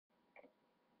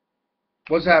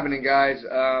What's happening, guys?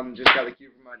 Just got the cue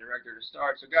from my director to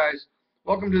start. So, guys,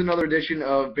 welcome to another edition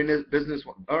of Business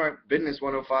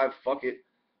 105. Fuck it,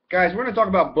 guys. We're gonna talk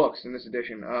about books in this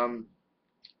edition.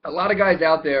 A lot of guys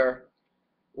out there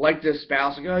like to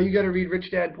espouse, like, oh, you got to read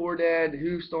Rich Dad Poor Dad,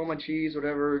 Who Stole My Cheese,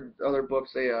 whatever other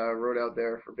books they wrote out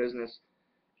there for business.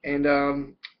 And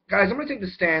guys, I'm gonna take the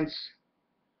stance.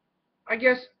 I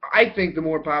think the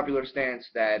more popular stance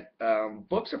that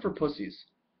books are for pussies.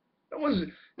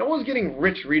 No one's getting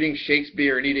rich reading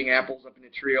Shakespeare and eating apples up in a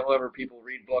tree. However people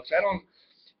read books.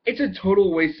 It's a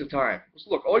total waste of time. Just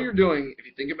look, all you're doing, if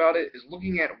you think about it, is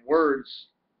looking at words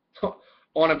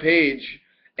on a page.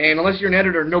 And unless you're an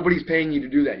editor, nobody's paying you to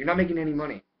do that. You're not making any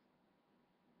money.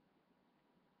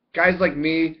 Guys like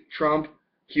me, Trump,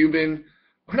 Cuban,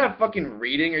 we're not fucking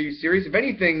reading. Are you serious? If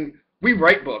anything, we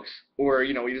write books. Or,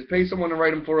 we just pay someone to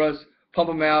write them for us, pump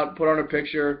them out, put on a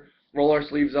picture, roll our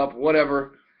sleeves up,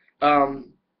 whatever.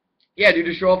 Yeah, dude,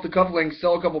 to show off the cufflinks,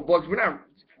 sell a couple books. We're not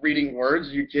reading words.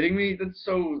 Are you kidding me? That's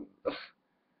so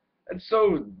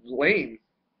lame.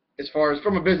 As far as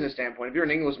from a business standpoint, if you're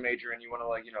an English major and you want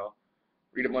to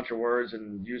read a bunch of words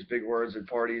and use big words at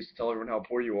parties to tell everyone how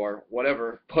poor you are,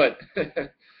 whatever. But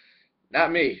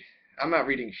not me. I'm not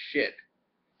reading shit.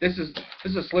 This is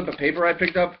a slip of paper I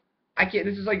picked up. I can't.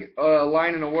 This is like a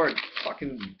line in a word.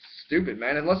 Fucking stupid,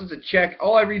 man. Unless it's a check,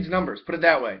 all I read is numbers. Put it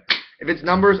that way. If it's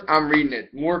numbers, I'm reading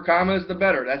it. More commas, the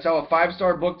better. That's how a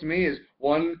 5-star book to me is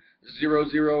 1, 0,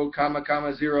 0, comma,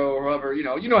 comma, 0, or whatever. You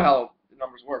know how the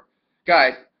numbers work.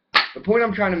 Guys, the point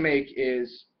I'm trying to make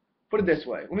is, put it this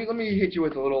way. Let me hit you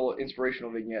with a little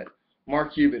inspirational vignette.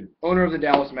 Mark Cuban, owner of the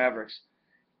Dallas Mavericks.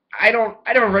 I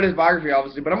never read his biography,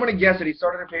 obviously, but I'm going to guess that he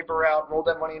started a paper route, rolled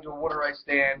that money into a water ice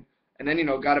stand, and then,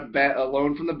 got a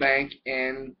loan from the bank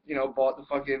and, bought the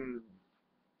fucking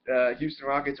Houston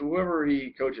Rockets, or whoever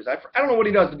he coaches. I don't know what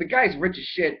he does, but the guy's rich as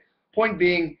shit. Point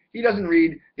being, he doesn't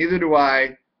read, neither do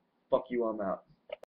I. Fuck you, I'm out.